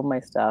up all of my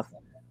stuff,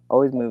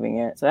 always moving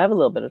it. So I have a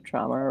little bit of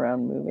trauma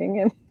around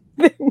moving and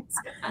things.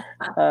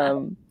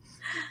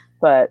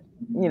 But,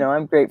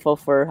 I'm grateful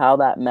for how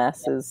that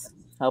mess is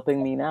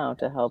helping me now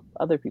to help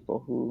other people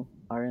who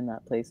are in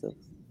that place of,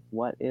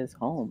 what is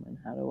home, and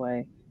how do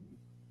I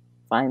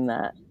find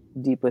that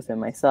deep within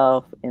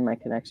myself, in my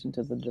connection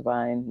to the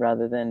divine,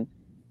 rather than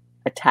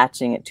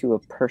attaching it to a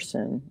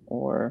person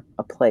or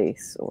a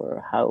place or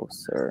a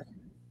house or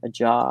a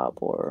job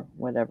or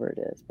whatever it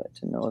is, but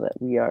to know that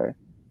we are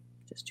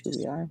just who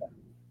we are.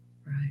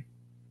 Right.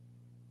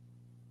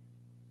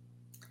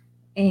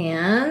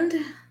 And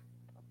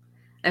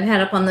I've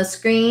had up on the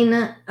screen,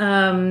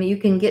 you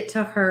can get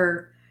to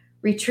her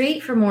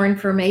retreat for more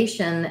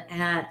information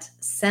at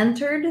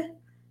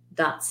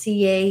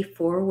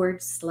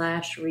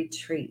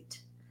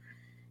centered.ca/retreat.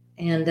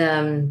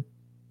 And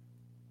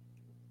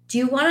do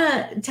you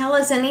want to tell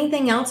us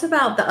anything else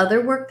about the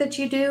other work that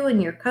you do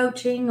in your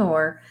coaching,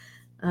 or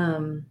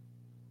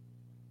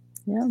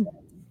Yeah.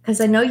 because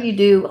I know you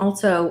do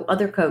also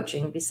other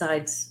coaching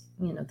besides,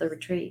 the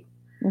retreat.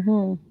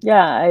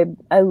 Yeah,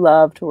 I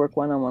love to work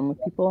one-on-one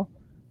with people,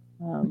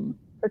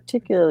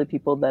 particularly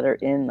people that are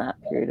in that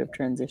period of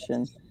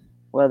transition,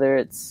 whether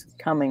it's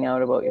coming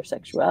out about your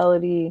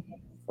sexuality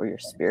or your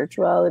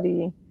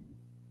spirituality,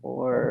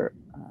 or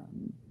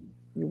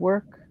your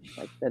work,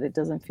 like that it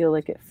doesn't feel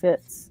like it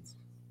fits,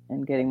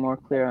 and getting more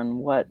clear on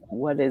what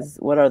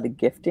are the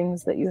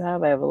giftings that you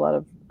have. I have a lot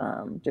of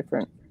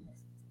different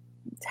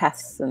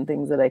tests and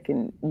things that I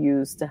can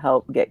use to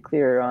help get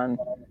clearer on,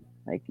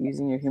 like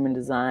using your human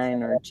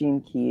design or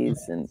gene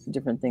keys and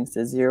different things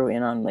to zero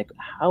in on, like,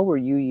 how were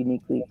you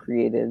uniquely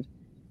created,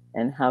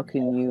 and how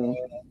can you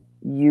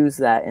use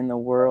that in the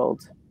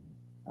world,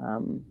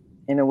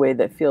 in a way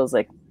that feels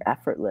like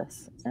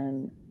effortless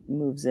and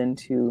moves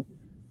into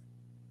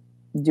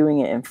doing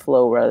it in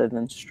flow rather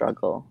than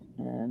struggle.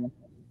 And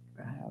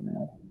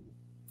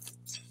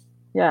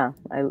yeah,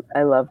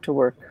 I love to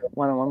work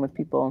one-on-one with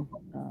people.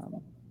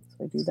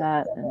 So I do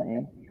that, and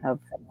I have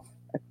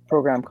a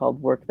program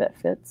called Work That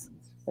Fits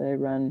that I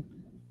run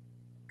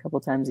a couple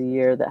times a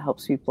year, that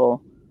helps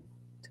people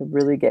to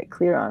really get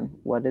clear on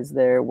what is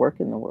their work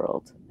in the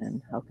world,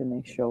 and how can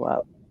they show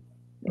up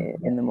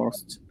in the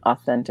most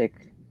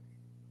authentic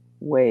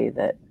way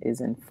that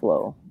is in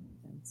flow.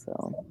 And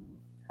so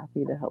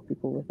happy to help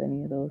people with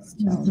any of those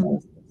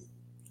challenges.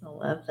 I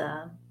love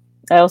that.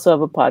 I also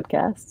have a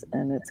podcast,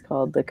 and it's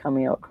called The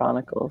Coming Out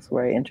Chronicles,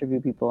 where I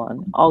interview people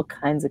on all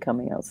kinds of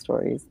coming out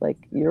stories,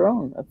 like your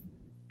own, of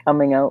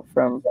coming out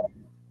from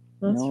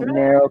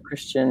narrow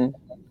Christian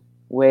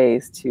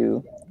ways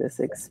to this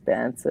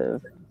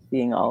expansive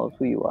being all of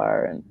who you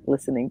are, and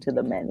listening to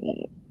the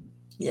many.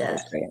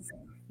 Yes.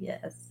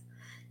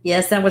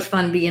 Yes, that was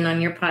fun being on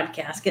your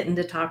podcast, getting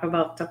to talk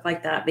about stuff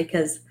like that,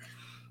 because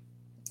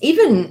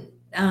even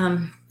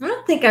I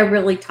don't think I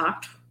really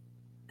talked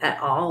at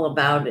all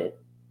about it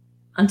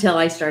until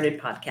I started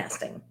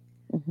podcasting.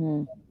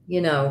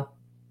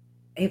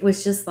 It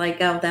was just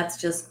like, oh, that's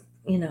just,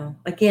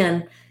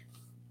 again,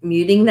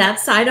 muting that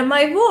side of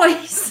my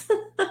voice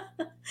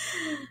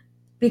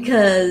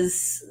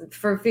because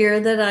for fear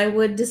that I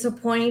would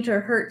disappoint or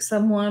hurt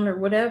someone or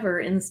whatever,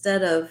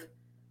 instead of,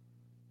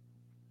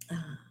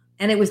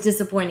 and it was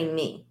disappointing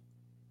me.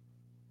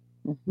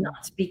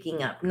 Not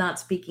speaking up, not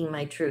speaking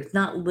my truth,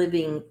 not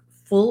living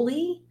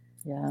fully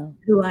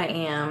who I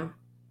am.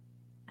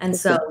 And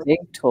it's a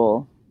big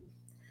toll.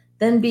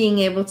 Then being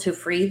able to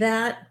free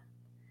that,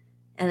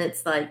 and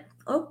it's like,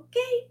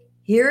 okay,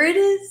 here it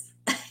is.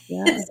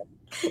 Yeah.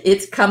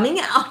 It's coming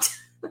out.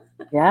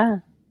 Yeah,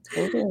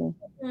 totally.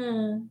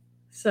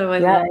 So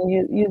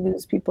you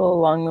lose people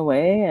along the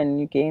way, and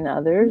you gain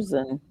others,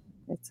 and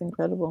it's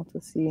incredible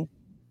to see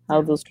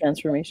how those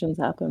transformations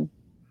happen.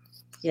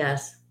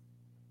 Yes.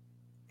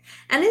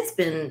 And it's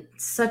been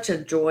such a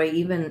joy,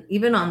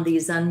 even on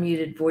these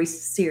Unmuted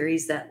Voice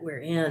series that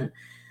we're in,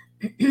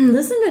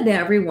 listening to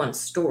everyone's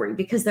story,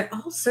 because they're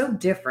all so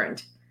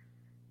different.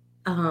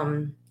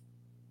 And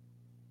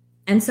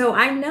so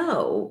I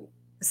know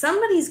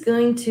somebody's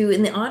going to,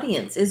 in the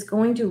audience, is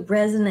going to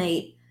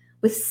resonate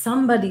with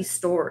somebody's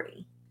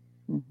story.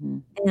 Mm-hmm.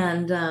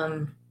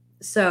 And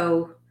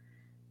so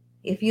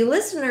if you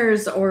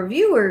listeners or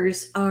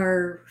viewers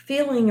are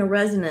feeling a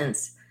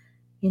resonance,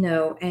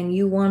 and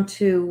you want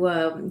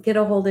to get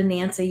a hold of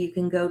Nancy, you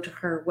can go to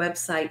her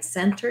website,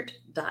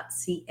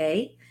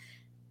 centered.ca.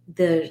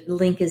 The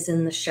link is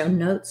in the show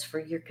notes for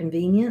your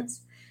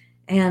convenience.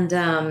 And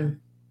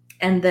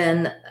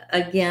then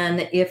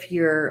again, if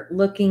you're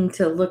looking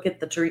to look at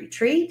the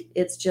retreat,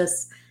 it's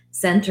just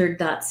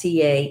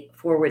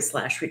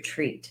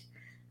centered.ca/retreat.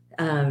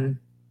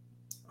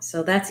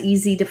 So that's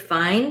easy to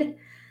find.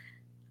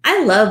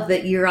 I love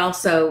that you're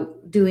also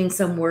doing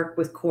some work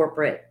with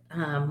corporate.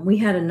 We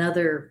had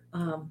another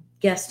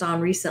guest on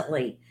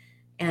recently,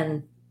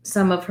 and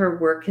some of her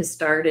work has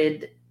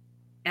started.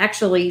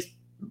 Actually,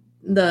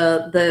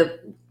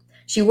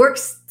 she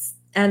works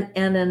in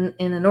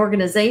an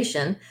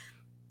organization,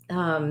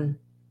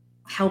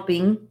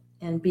 helping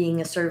and being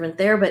a servant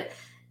there, but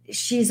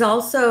she's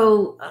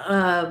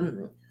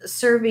also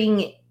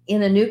serving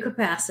in a new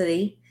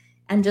capacity.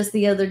 And just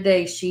the other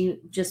day, she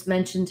just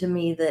mentioned to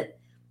me that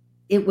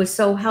it was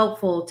so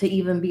helpful to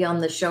even be on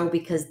the show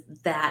because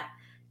that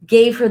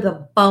gave her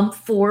the bump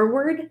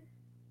forward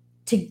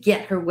to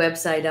get her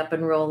website up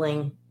and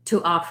rolling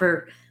to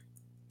offer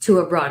to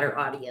a broader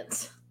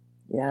audience.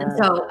 Yeah. And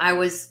so I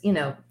was,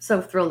 so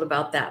thrilled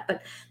about that.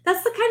 But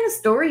that's the kind of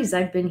stories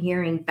I've been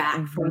hearing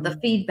back from the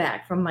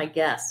feedback from my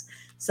guests.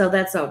 So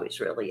that's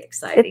always really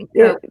exciting.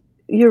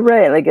 You're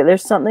right. Like,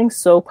 there's something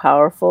so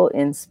powerful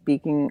in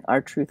speaking our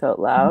truth out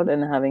loud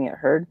and having it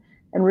heard,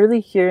 and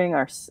really hearing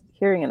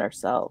it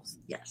ourselves.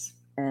 Yes.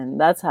 And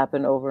that's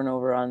happened over and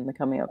over on the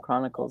Coming Out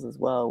Chronicles as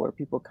well, where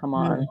people come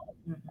on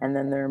and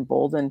then they're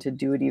emboldened to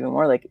do it even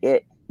more. Like,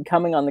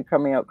 coming on the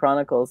Coming Out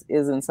Chronicles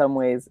is in some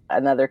ways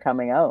another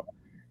coming out.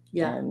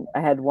 Yeah. And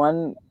I had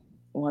one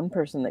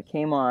person that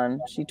came on.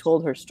 She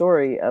told her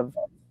story of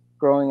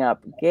growing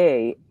up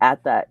gay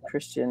at that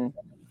Christian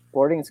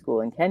boarding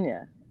school in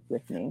Kenya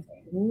with me.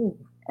 Ooh.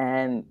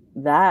 And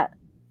that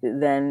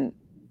then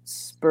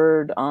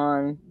spurred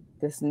on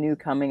this new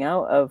coming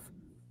out of,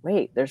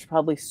 wait, there's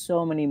probably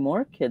so many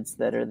more kids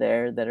that are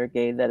there that are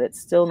gay that it's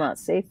still not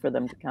safe for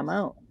them to come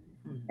out.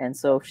 And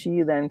so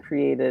she then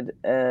created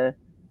a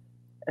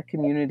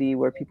community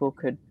where people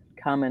could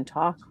come and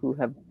talk who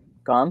have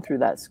gone through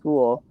that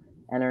school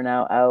and are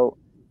now out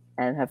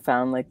and have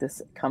found like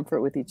this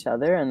comfort with each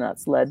other. And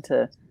that's led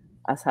to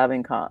us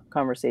having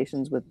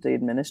conversations with the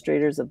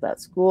administrators of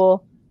that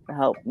school to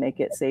help make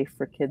it safe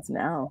for kids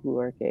now who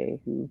are gay,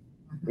 who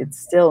it's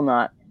still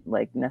not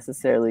like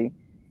necessarily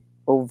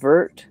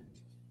overt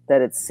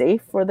that it's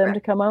safe for them to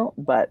come out,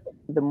 but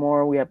the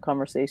more we have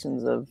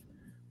conversations of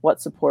what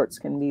supports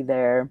can be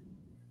there,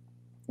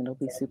 it'll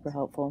be super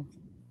helpful.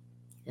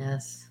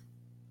 Yes,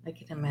 I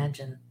can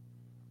imagine.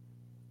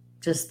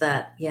 Just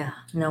that,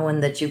 knowing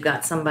that you've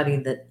got somebody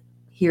that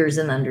hears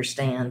and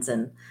understands,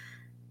 and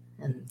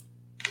I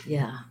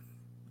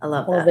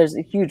love that. Well, there's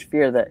a huge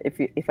fear that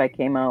if I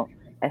came out,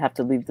 I'd have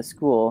to leave the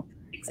school,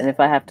 and if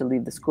I have to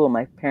leave the school,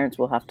 my parents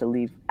will have to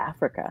leave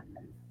Africa,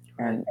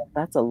 and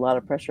that's a lot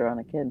of pressure on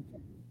a kid.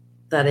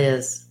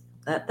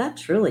 That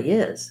truly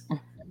is.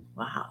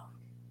 Wow.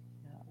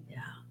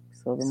 Yeah.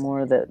 So the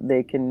more that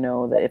they can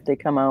know that if they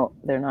come out,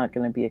 they're not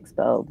going to be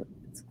expelled.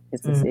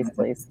 It's a safe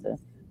place to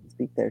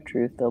speak their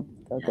truth. They'll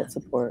get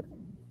support.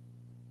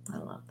 I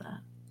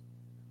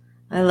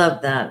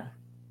love that.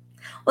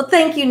 Well,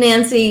 thank you,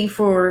 Nancy,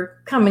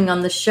 for coming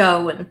on the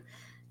show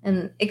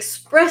and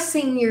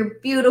expressing your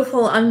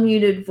beautiful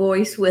unmuted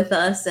voice with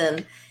us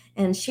and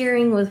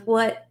sharing with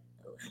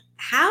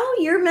how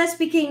your mess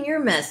became your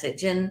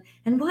message and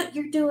what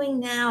you're doing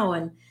now.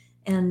 And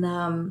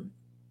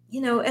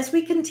as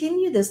we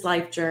continue this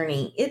life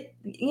journey,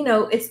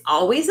 it's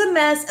always a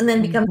mess and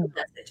then becomes a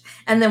message.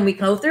 And then we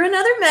go through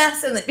another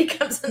mess and it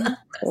becomes another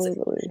message.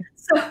 Totally.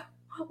 So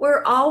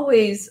we're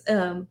always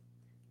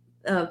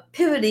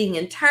pivoting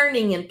and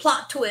turning and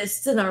plot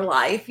twists in our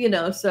life,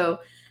 so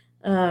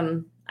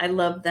I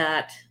love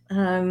that.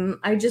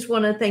 I just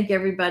want to thank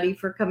everybody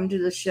for coming to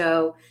the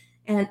show,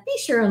 and be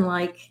sure and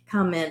like,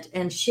 comment,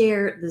 and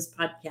share this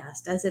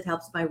podcast as it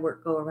helps my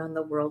work go around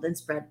the world and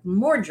spread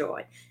more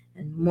joy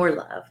and more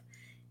love.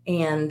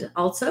 And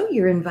also,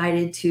 you're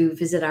invited to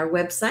visit our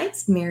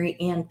websites,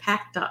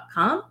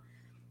 maryannpack.com,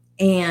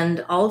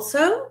 and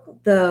also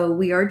the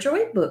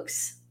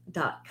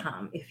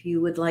wearejoybooks.com. If you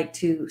would like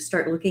to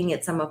start looking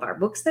at some of our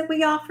books that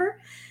we offer,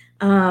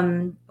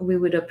 we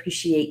would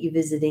appreciate you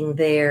visiting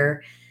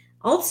there.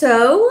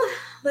 Also,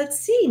 let's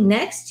see,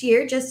 next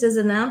year, just as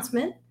an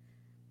announcement,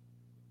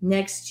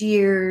 next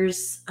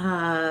year's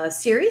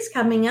series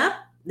coming up,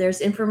 there's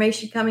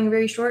information coming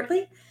very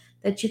shortly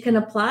that you can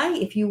apply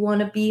if you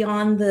want to be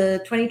on the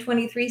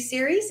 2023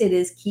 series. It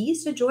is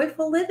Keys to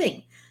Joyful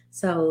Living.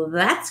 So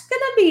that's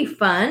going to be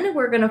fun.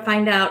 We're going to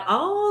find out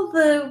all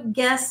the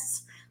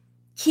guests'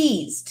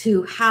 keys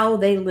to how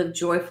they live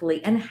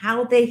joyfully and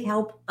how they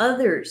help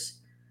others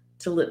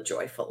to live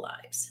joyful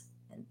lives.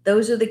 And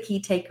those are the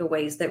key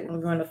takeaways that we're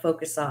going to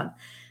focus on.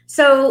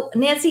 So,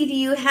 Nancy, do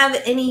you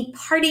have any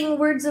parting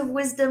words of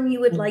wisdom you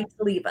would like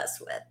to leave us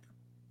with?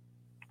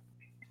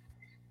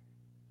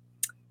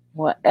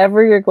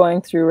 Whatever you're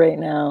going through right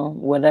now,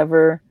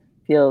 whatever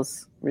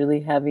feels really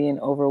heavy and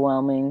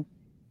overwhelming,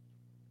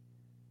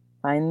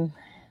 find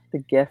the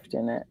gift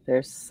in it.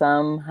 There's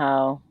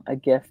somehow a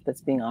gift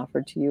that's being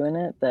offered to you in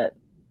it that,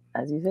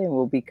 as you say,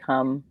 will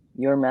become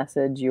your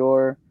message,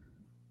 your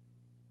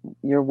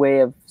way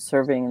of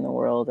serving in the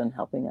world and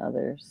helping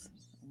others.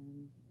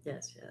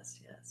 Yes, yes,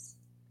 yes.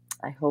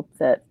 I hope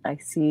that I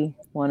see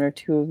one or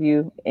two of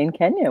you in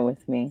Kenya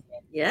with me.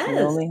 Yes. We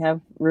only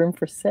have room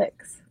for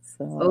 6.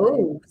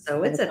 So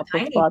so I have it's a a couple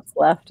tiny spots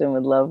left and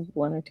would love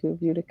one or two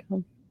of you to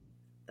come.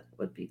 That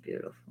would be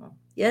beautiful.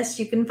 Yes,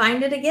 you can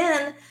find it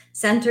again,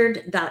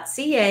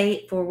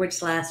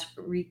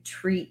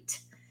 centered.ca/retreat.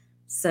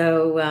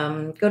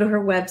 So go to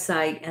her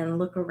website and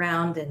look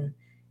around and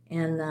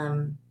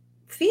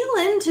feel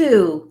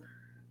into,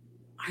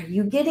 are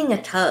you getting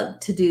a tug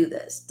to do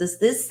this? Does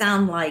this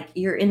sound like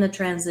you're in a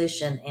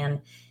transition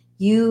and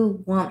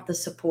you want the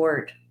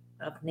support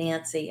of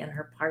Nancy and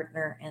her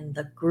partner and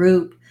the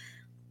group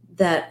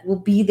that will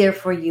be there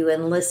for you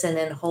and listen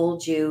and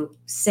hold you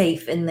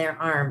safe in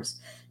their arms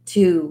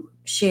to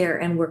share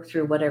and work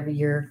through whatever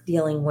you're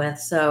dealing with.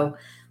 So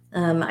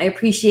I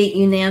appreciate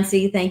you,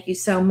 Nancy. Thank you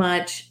so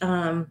much.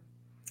 And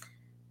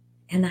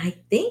I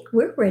think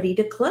we're ready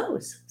to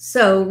close.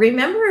 So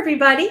remember,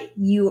 everybody,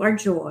 you are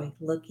joy,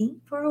 looking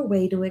for a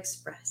way to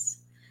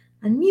express.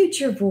 Unmute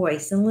your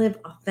voice and live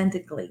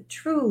authentically,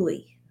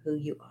 truly who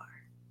you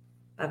are.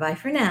 Bye-bye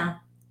for now.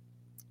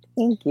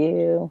 Thank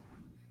you.